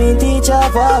mommy, teacher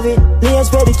for it. Let's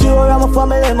pedicure, I'm a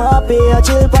family, I'm happy. I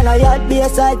chill pan a yacht, be a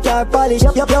side car polish.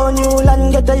 Yo, new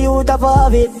land, get a youth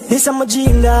of it. This I'm a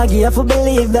dream dog, you have to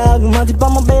believe dog. My tip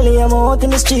on my belly, I'm out in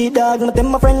the street dog. I tell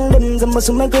my friend them,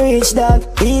 I'm make a rich dog.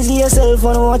 Easy yourself,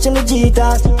 I'm watching the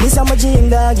G-Talk. This I'm a dream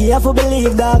dog, you have to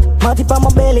believe dog. My tip on my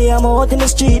belly, I'm out in the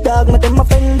street dog. I tell my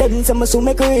friend them, I'm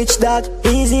make a rich dog.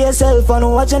 Easy yourself, I'm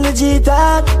watching the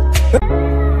G-Talk.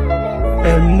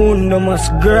 El mundo más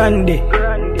grande.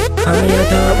 I'm here to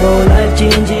talk about life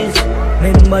changes.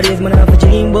 Memories, man, I have a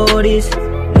dream bodies.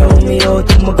 Know me out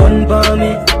with my gun for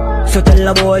me. So tell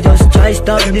a boy just try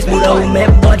stop this. But I will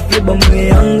make bad flip, but me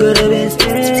younger the best.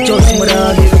 Just my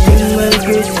dog, everything well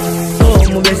great. Oh,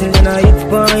 my blessings and I hit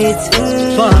for it.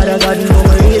 Father God, know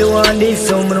I really want this.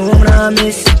 So man, woman I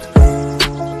miss.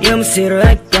 Yeah, I'm see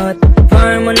right that.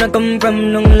 Farm and I come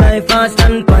from long life. I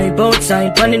stand pipe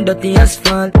outside, running dirty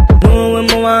asphalt. Know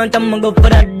when I want, I'ma go for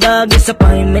that dog.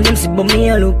 Disappointment, them see but me,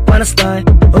 I look on a star.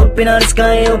 Up in the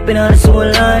sky, up in the soul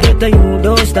line. Get a you,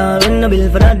 don't start when I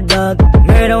build for that dog.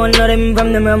 Murder one of them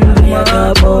from them, I'm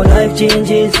talk about life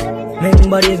changes.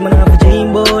 Memories, man, I have a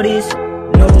dream bodies.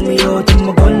 Know me out with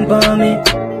my gun for me.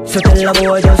 So tell a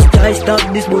boy just try stop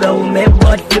this. But I will make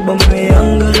bad flip, but me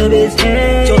younger the best.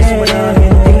 Just when I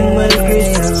get thing well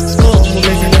great. Oh, my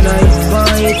blessing and I hit for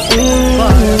it.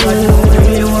 Father, God, know I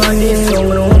really want this. So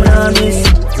when I miss.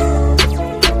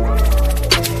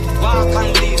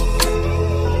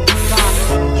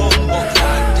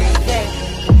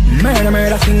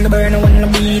 Murder, king the burn, one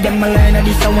wanna be them. I learn of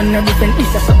this, I wanna different.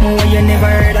 This is something where you never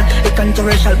heard of. The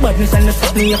controversial badness and the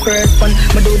something you first fun.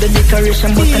 I do the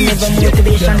decoration, but I never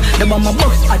motivation. The bomb my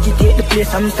boss, agitate the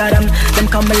place, Amsterdam. Them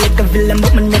call me like a villain,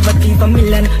 but me never thief a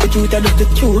million. The truth is the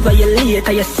truth, violate,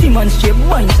 I see man straight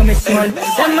wine, so me see man.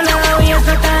 Them now here's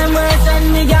the time where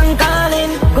send me gang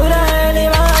calling. Good early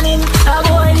morning,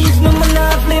 avoid this, no man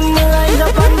not flip me rise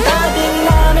up and starting.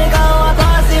 Now make our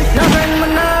passing, no friend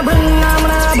man not bring, I'm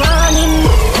not burning.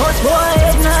 Boss boy,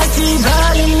 head not see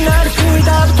balling. Not the spirit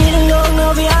of killing, don't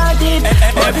know we are it.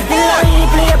 But it's still a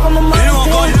replay from my mind.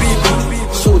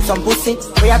 Shoot some pussy,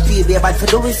 we a pay be bad for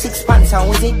doing 6 pants and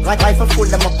Uzi. Rifle full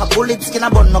them up a bullet, skin a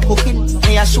bun no cooking.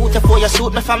 Me a shoot before you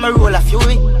shoot me from a roll of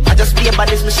fury. I just play bad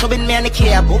as me shoving me and the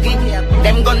care boogie.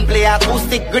 Them gunplay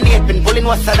acoustic grenade been pulling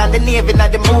what's than the Navy. Now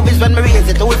the movies when me raise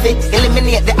it Uzi.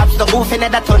 Eliminate the apps, the goof and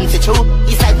that turns it true.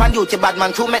 East side man duty, bad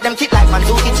man crew, make them kick like man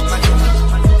do it.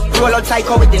 Roll out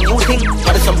psycho with the new thing.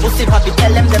 But some pussy papi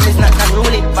tell them is not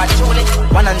unruly. But truly,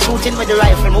 one and shooting with the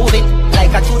rifle moving. Like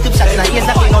a 2-tip shot in a ears,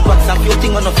 knocking out what's some few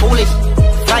thing on the foolish.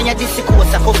 Fire this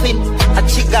course a coffin. A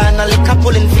chica and a lick a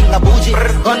pulling finger bougie.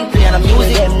 Gunplay and a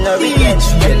music. Them no revenge,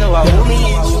 them no a homie.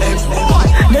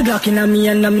 The Glock in a me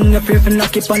and I'm in a fear for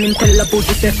knock it on him. Tell a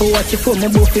pussy say for watch it for my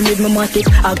both him with my matic.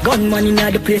 A gunman in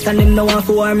the place and them no one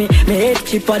for war me. Me head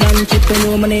cheaper than chip and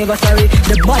no man never sorry.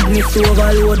 The badness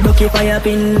overload bucky fire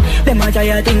pin. Them a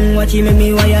try a thing watch him and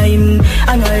me wire him.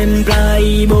 I know him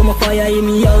fly but me fire him.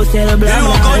 Yo sell blah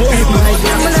blah.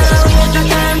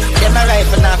 Them a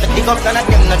rifle now, but pick up none of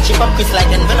them not chip up Chris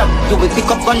like envelope. You will pick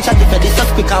up gunshot if you this up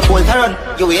quick and bolt a run.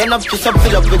 You will end up to some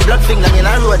fill up with blood finger in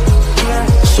a road.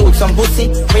 Shoot some pussy,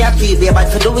 we a pay be bad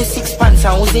for doing 6 pants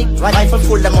and Uzi. Rifle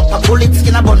full them up a bullet,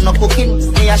 skin a bun no cooking.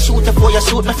 Me a shoot before you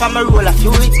shoot me from a roll of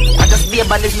fury. I just be a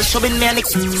bad as me shoving me and it.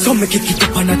 So me kick it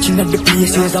up and a chin at the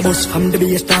place. Here's a bus from the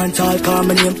base, DANCEHALL call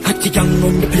my name. Hot the gang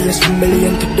on the place, from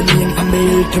million to the main. From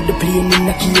mail to the plane, in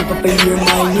a cave up a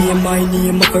year. My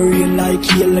name up a real like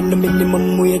heel. And the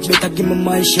minimum wage, better give me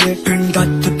my share. Bring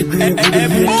God to the grave with the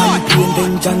hate and pain.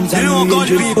 Then Johns and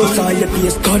Ranger, boss all your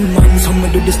place. Gunman, some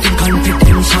do this thing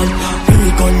confidential.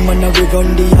 We gunman, we run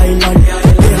the island.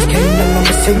 There's Skeng and I'm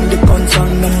sing the gun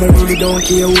song. And me really don't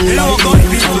care who like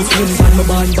me. Things on my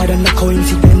band, but I'm not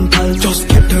coincidental. Just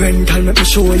get the rental, let me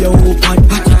show you who bad.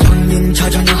 But the young in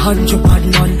charge and 100 bad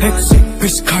man. Head sick,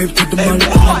 prescribed to the man.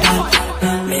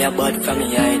 Me a bad from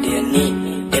me idea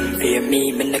need. Them fear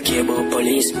me, me no care about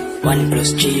police. 1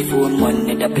 + 3, 4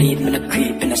 money that bleed. Me no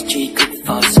creep in the street, quick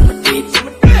fast on my feet.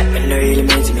 Me no really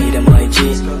means me the my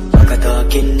G's. Like a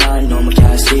talking now, no me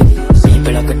can't sleep.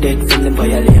 People like a dead from them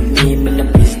violate me. Me no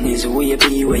business, where you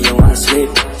be, where you want sleep.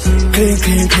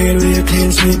 Clean, real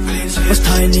clean sweep. Must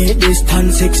tiny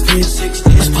distance 6 feet.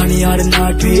 Must funny out and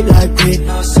not treat like great.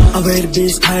 I wear the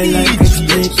beast style like Chris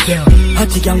Blake. Hot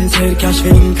the gang sell cash for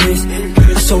increase.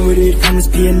 I saw with it from his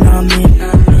pain on me.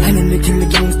 And anything the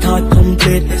gang start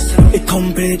complete. It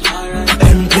complete,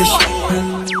 accomplished.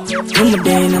 I'm a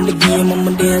day in the game, I'm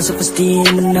a dance of steam.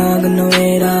 I'm not gonna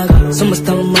wait out. So much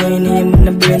time my name and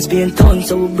the brains being torn.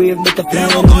 So brave but the plan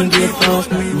and get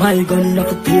fast. My gun up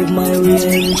to pave my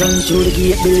range. And through the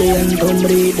gate billion, don't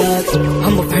read that.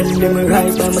 I'm a friend, them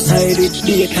right by my side. It's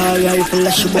the car rifle,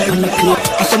 I shoot on the clip.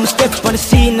 I saw my step on the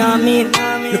scene, I mean.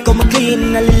 Look how I'm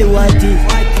clean, a little whitey.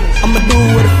 I'ma do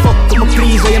what the fuck, I'ma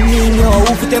please, what you mean, yo.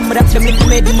 Who for them rap, them make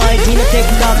made my Gina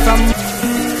take that from me.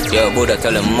 Yo, Buddha,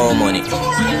 tell them more money.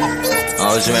 I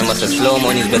always remember that slow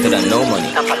money is better than no money.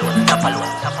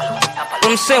 What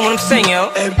I'm saying,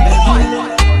 yo.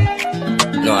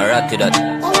 No, I rap to that.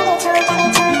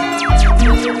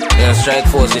 Yeah, strike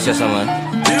force is just man.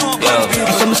 Yo.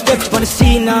 Some steps on the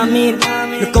scene, I mean.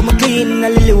 Look how I'm clean, a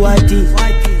little whitey.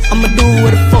 I'ma do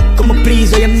what the fuck, I'ma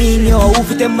please, what you mean, yo. Who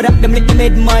for them rap, them like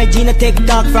made my Gina take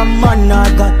talk from man,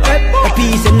 I got a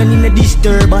peace and none in a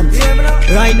disturbance.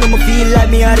 Right now, I feel like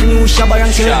me are the new Shabba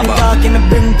and certain talking to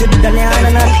bring to the Daniel.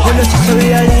 You know, so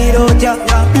we are lead out, yeah.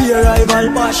 Be a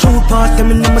rival, shoot past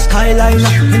them in the skyline.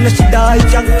 You know, see the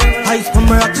heights from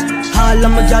rocks. All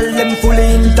of my jal, them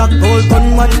fully intact. All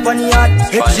gunman, funny yard.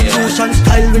 Execution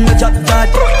style, we no drop that.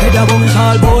 Head a bounce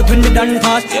all bout when we done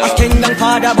fast. A Skeng and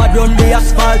father, but run the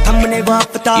asphalt. I'm never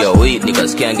have to talk. Yo, weed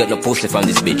niggas can't get no pussy from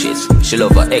these bitches. She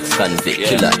love her ex-convict,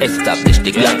 killer established,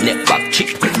 the black neck back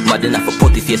chick. Mad enough for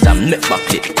putty face and neck back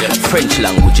clip. French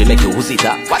language, you make you woozy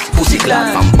that. What's pussy clap?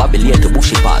 From Babylon to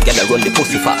Bushy Park, gotta run the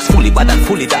pussy fast. Fully bad and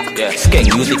fully dark. Skeng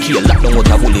music here, lock down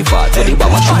what a woolly fart. So the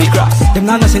bomber should be grass. Them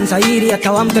nana sense I idiot,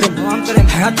 how I'm to them.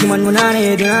 Happy man when I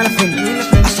need nothing.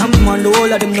 I some man do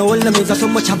all of them, no all of them. There's so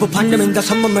much have upon them, and there's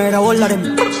some murder all of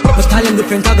them. But talent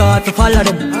different, I got to follow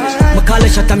them. Makala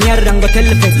shut a mirror and go tell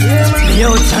the face. Me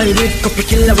outside with couple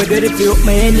killer with it if you up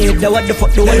my head. What the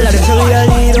fuck do all of them? So we are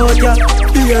lead out, yeah.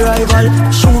 Be a rival.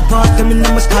 Shoot past them in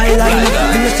the skyline.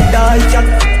 In the die,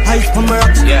 yeah. Ice from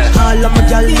rocks. All of my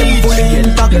gal, them fully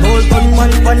intact. All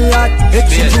gunman, funny heart.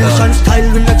 Execution style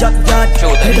with the jack jar.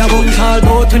 Head a bones all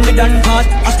bout when they done pass.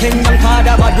 A Skeng and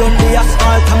father, but run the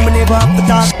asphalt. I'm never up the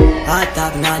top. Hot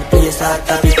top, not place, hot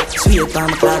topic. Sweet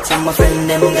on clocks, and my friend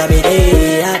them got it.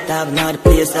 Hey, hot top, not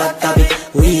place, hot topic.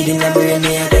 Weed in the brain,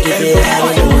 me, I take it. I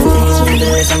don't know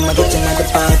things, I'm a kitchen at the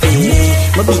party.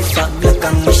 My big fat black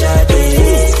and my shawty.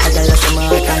 I got lots of my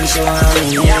attention on me.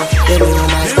 They know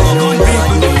my style, I'm bad.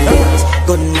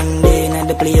 Good Monday, not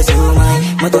the place, who mine.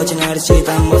 My touching on the street,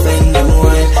 I'm a friend, I'm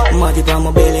wild. My tip on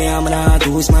my belly, I'm not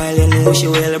too smiling. Know she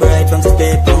well bright from the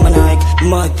step on my Nike.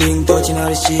 My thing touching on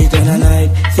the street when I night.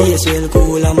 Face well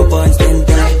cool, I'm a pants then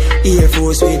tight. Air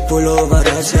Force with pull over,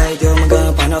 that's right. Yo, my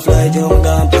gun pan a flight, yo, my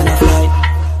gun pan a flight.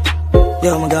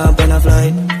 Yo, my gun pan a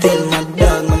flight. Tell my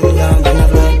dog, man, my gun pan a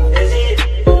flight.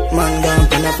 Man, gun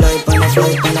pan a flight, pan a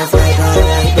flight, pan a flight.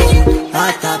 Alright, then.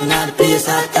 Hot top, not the place,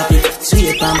 hot topic.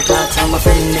 Sweet on my clocks, I'm a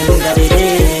friend, them got it.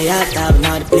 Hey, hot top,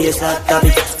 not the place, hot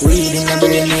topic. Weed in the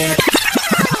brain, man.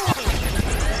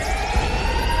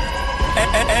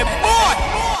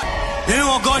 You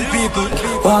know gun people.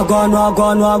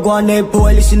 Wagwan, hey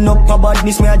boy, listen up, a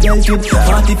badness me a dealt with.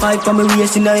 45 from me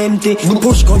race in a empty.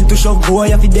 Push gun to shove, boy,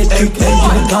 if you dead quick. Empty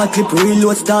the car clip,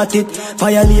 reload start it.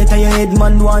 Violate your head,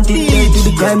 man want it. Dead to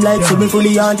the crime like so me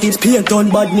fully haunted. Paint on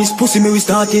badness, pussy me we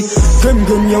start it.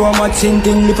 Grim, you a mad sing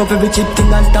thing. Lift up every chip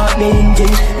thing and start the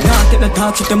engine. Nah, take the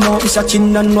talk, shit them out, it's a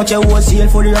chin. And watch your whole seal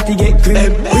for the ratty get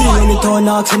grim. Real in the torn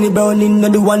ox and the browning.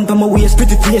 And the one from my waist,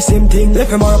 pretty face, same thing. Left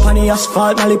him up on the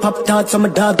asphalt, lollipop tart. Some a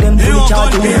dog them fully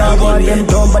charged with the dog. All them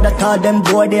dumb but I thought them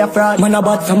boy they a fraud. Man a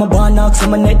bad from a barn ox,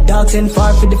 some a net dogs. And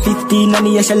far for the 15 and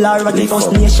the SLR. At the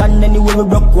first nation anywhere we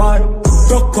broke war.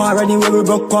 Broke war anywhere we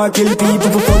broke war. Kill people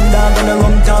for fun dog and a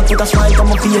rum talk. Put a smile on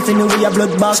my face anyway a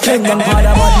blood box. Skeng and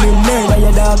father bad me murder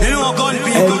your dog.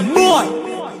 Hey boy,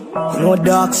 you know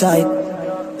dark side.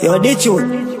 Yo the truth.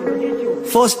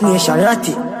 First nation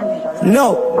ratty. No.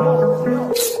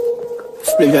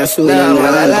 Split that soul and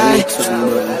never lie.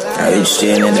 I'm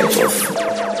staying in the puff.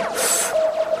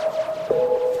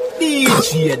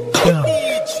 DJDON.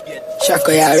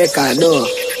 Shaka ya record though.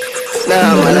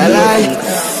 Nah, man, I lie.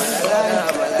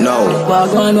 No.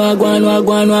 Wagwan,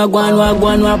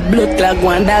 blood clog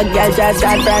one. That girl just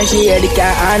got from she hear the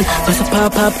car on. Pass a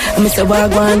pop, I'm Mr.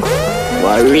 Wagwan.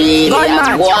 Worry,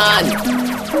 Wagwan.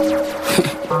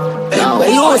 No. What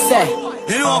you say?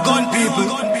 You know gun people.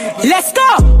 Let's go!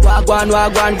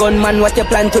 Wagwan, gunman, what you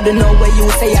plan to do now where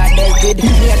you say you're dealt with?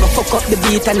 Me I go fuck up the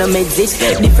beat and them exist.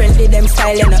 Differently them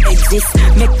style and no exist.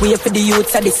 Make way for the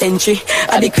youths of the century.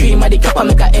 Of the cream, of the cup, I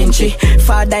make a entry.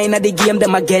 Father in the game,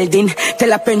 them a gelding.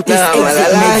 Tell apprentice,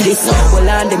 exit, make this. Hold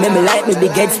on, they make me like me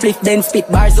big head split, then spit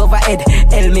bars overhead.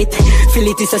 Helmet, feel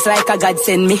it is just like a God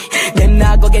send me. Them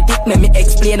now go get it, make me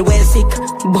explain well sick.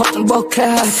 But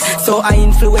class, so I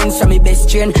influence from me best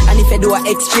train. And if I do a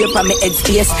extra on me head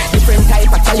space. Different type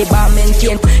of caliber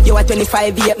maintain. You are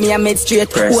 25 years, me a made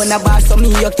straight. Who on a bar so me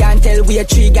you can't tell. We a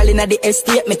 3 gal in the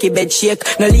estate, make your bed shake.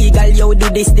 No legal, you do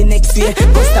this the next way.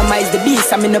 Customize the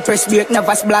beast, I'm in the press break.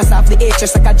 Nervous blast off the H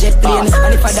just like a jet plane.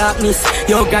 And if a darkness,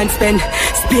 you can't spend.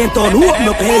 Paint on, open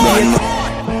up alien.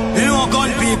 You know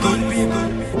gun people.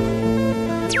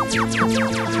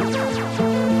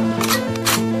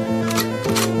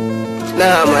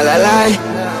 Nah, man, I lie.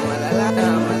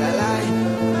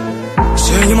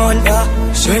 Same man,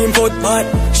 yeah, same football.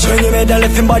 Same medal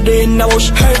if him body in the bush.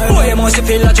 Hey, boy, you must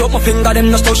feel I drop my finger,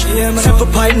 them no stush.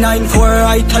 7.94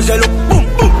 right as you look. Boom,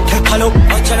 boom, take a look.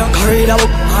 Carry the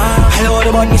book. Hello,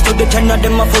 the badness to the 10 of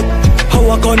them a foot. How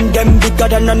I gun them bigger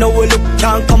than I know we look.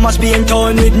 Can't come as being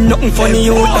torn with nothing funny,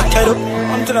 you that tell up.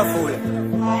 I'm to the fool.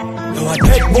 No, a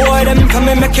dead boy, them come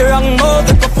and make you wrong move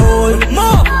if I fall.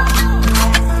 Move!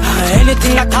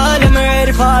 Anything I call them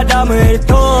ready for, them ready to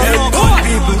go.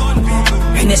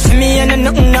 And they see me and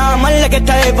nothing normal, like a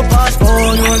type of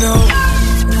passport, no.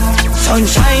 So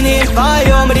Sunshine in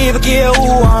fire, I'm never care who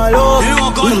I love.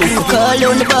 Make a call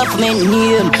on the government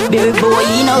name. Baby boy,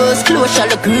 you know, it's close to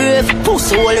the grave.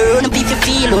 Pussy all around and beef you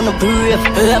feel on the brave.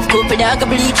 Have couple dog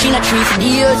bleach in a tree for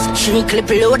years. Shrink clip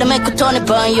load and make a ton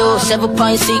upon you.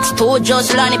 7.6 2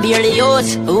 just line barely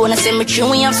yours. I wanna send me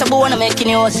tune, we have some wanna making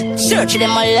yours. Search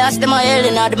them my last, them my hell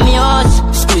and all the mirrors.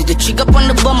 Squeeze the trigger up on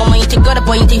the bum, I mighty got a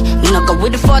pointy. Knock out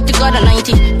with the 40, got a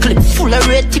 90. Clip full of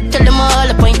red tip, tell them all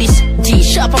the point this.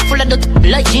 T-sharp and full of dot,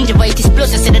 like gingivitis.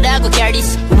 Plus I said the dog will carry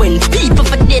this. When people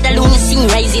for dead alone, you sing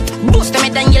rise it. Bust them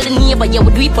head and yell the neighbor, you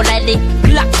would do it politely.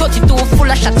 Glock 32 full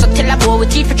of shots, so tell a boy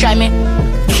with teeth for try me.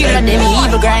 Killer them,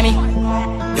 evil grimy.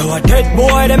 You a dead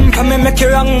boy, them come and make you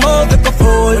wrong move, make a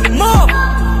fool. Move!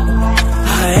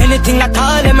 Anything at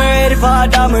all, I'm ready for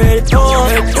that, I'm ready to.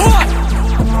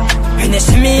 When you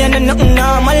see me and nothing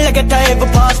normal, I get time for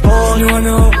passport. You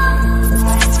know,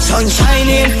 sunshine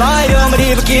in fire, I'm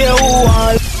never care who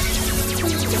I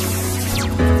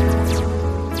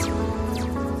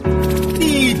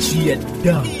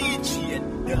DJDON.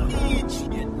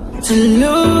 To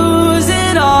lose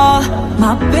it all,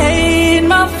 my pain,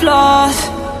 my flaws.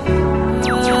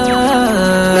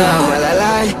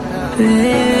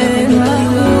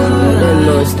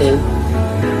 Still.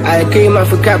 I cream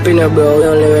off a cap in a bro, we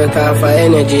only work out for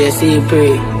energy, I see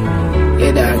pray.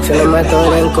 Yeah, dog, so no matter how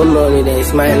them come round, they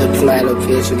smile up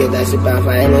face, we get that sip off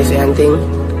for energy and thing.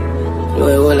 No,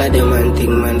 all of them and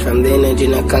thing, man, from the energy,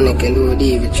 no connect and do the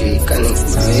evil tree, connect.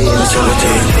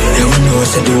 You know,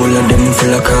 said the whole of them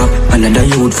full of crap. Another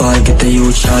youth fall, get the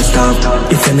youth shot stop.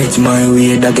 If you meet my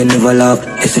way, that can never laugh.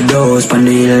 It's a dose, pan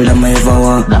the hill that I ever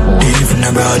want. Even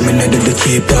abroad, me not do the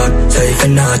cheap talk. So if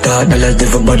you not talk, the last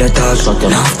never bother talk.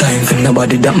 Enough time for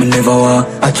nobody that me never want.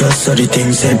 I just saw the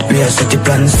things said, we are set the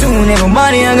plan. Soon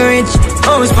everybody I go rich,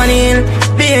 always pan the hill,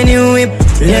 be a new whip.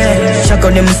 Yeah, shock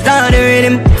out them start the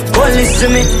rhythm. Go listen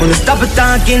to me, wanna stop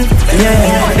talking.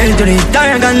 Yeah, then to the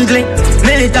arrogantly,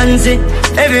 militancy,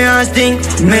 every ass thing.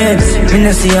 Meds, me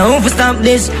no see how to stop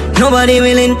this. Nobody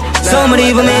willing,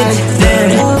 somebody will make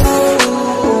them.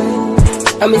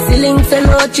 I'm a ceilings and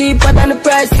no cheaper than the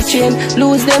price to change.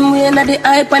 Lose them way at the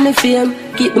hype and the fame.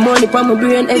 Keep the money from my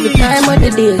brain every time of the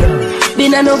day.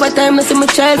 Been an overtime, I see my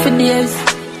child for days.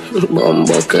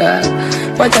 Bumbo clap.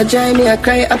 What a joy, me I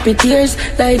cry happy tears.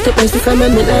 Light up my stick and me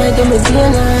light on my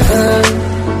vein.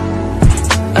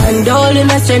 And all in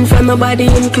a strength from my body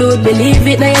include. Believe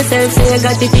it now yourself, say I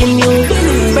got it in you.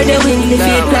 For the wind, the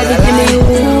feet, plug it in you.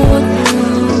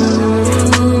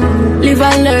 Live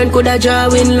and learn, could I draw,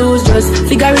 win, lose. Just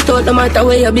figure it out no matter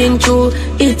where you've been through.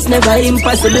 It's never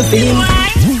impossible for him.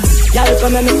 Y'all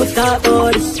come and me put talk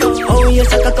about this. Oh, you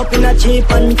suck a cup in a cheap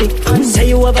panty. Say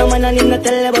you have a man and him not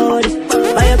tell about it.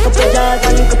 Buy a couple jars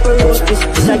and a couple roasties.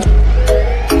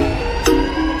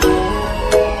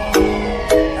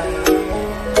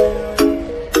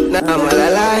 Nah, I'm a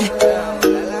lie.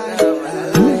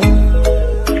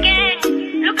 Skeng,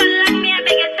 look along me, I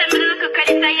beg you, tell me to look a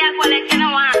credit I have, well, like you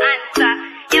don't want answer.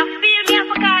 You feel me, I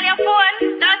for call your phone,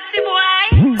 that's the boy.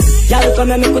 Y'all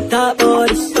come and me put talk about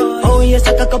this. Oh, you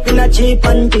suck a cup in a cheap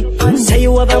panty. Say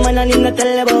you have a man and him not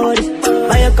tell about it.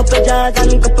 Buy a couple jars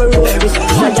and a couple roasties.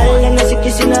 A girl and a sick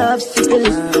kiss in a half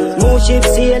syphilis. Move ship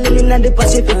sailing in the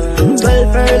Pacific.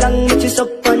 12 furlong, which is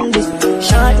up on this.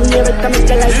 Shot in your head, make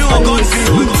your life fun.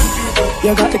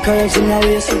 You got the courage in your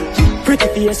waist. Pretty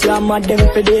face, you're mad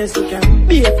them for days.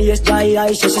 Be a face, dry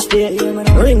eyes, just to stay.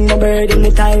 Ring my bird in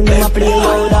the time, I play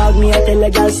yo dog. Me, I tell a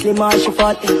girl slim or she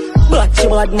fat. Black she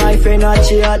bad, my friend, not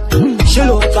she hot. She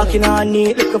look talking on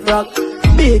neat like a frog.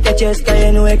 Beat your chest, cause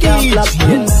you know you can't flop.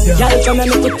 Y'all come and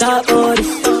make it talk about this.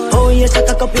 Oh, you suck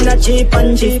a cup in a cheap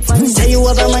and cheap. Say you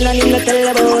have a man and him not tell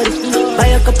about it. Buy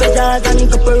a couple jars and a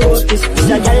couple roasties. It's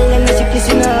a girl and a sick kiss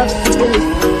in a half syphilis.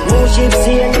 Move ship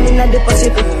sailing in the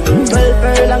Pacific. 12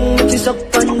 furlong, which is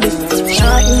up on this.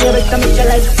 Shot in your head, make your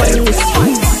life fun this.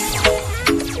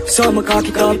 So my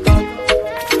cocky cup,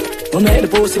 I make the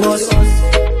pussy boss.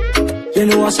 You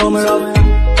know I saw me rock.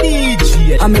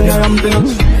 I'm in a ramping up.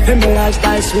 Feel me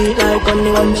lifestyle sweet like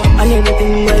honey bunch. And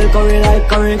everything well curry like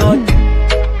curry god.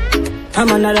 I'm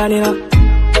on a running up.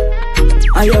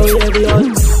 I owe every all.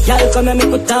 Y'all come and me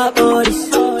put talk about this.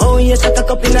 Oh, you suck a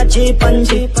cup in a cheap and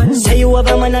cheap. Say you have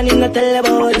a man and him not tell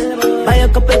about it. Buy a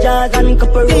couple jars and a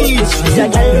couple roasties. It's a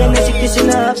girl and a sick kiss in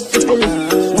a half syphilis.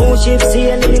 Move ship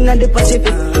sailing in the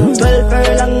Pacific. 12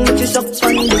 furlong, which is up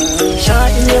on this.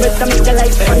 Shot in your head, make your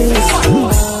life fun.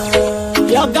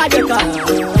 Yo, got your car. You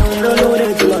don't know what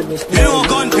it's about this. You know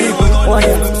gun people. Oh,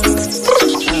 yeah.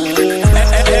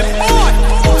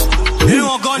 You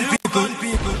know gun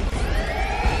people.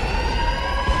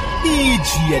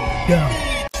 DJDON.